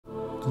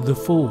The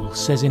fool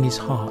says in his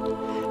heart,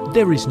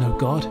 "There is no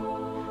God."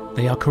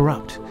 They are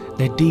corrupt,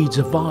 their deeds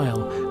are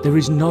vile, there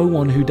is no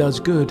one who does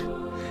good.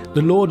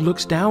 The Lord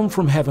looks down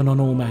from heaven on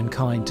all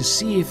mankind to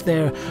see if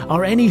there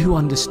are any who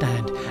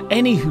understand,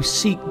 any who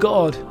seek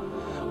God.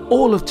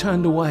 All have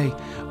turned away,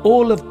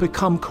 all have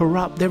become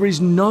corrupt. There is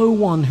no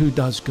one who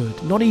does good,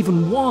 not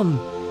even one.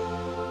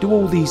 Do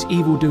all these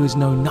evildoers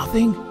know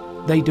nothing?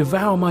 They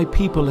devour my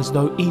people as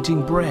though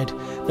eating bread.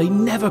 They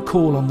never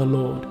call on the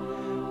Lord.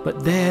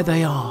 But there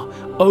they are,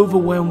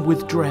 overwhelmed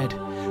with dread.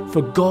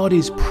 For God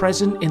is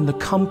present in the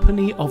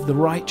company of the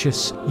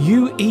righteous.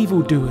 You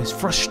evildoers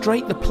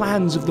frustrate the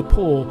plans of the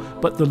poor,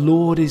 but the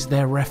Lord is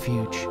their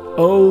refuge.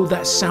 Oh,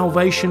 that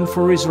salvation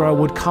for Israel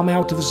would come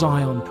out of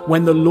Zion.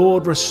 When the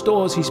Lord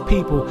restores his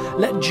people,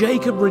 let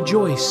Jacob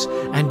rejoice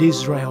and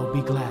Israel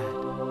be glad.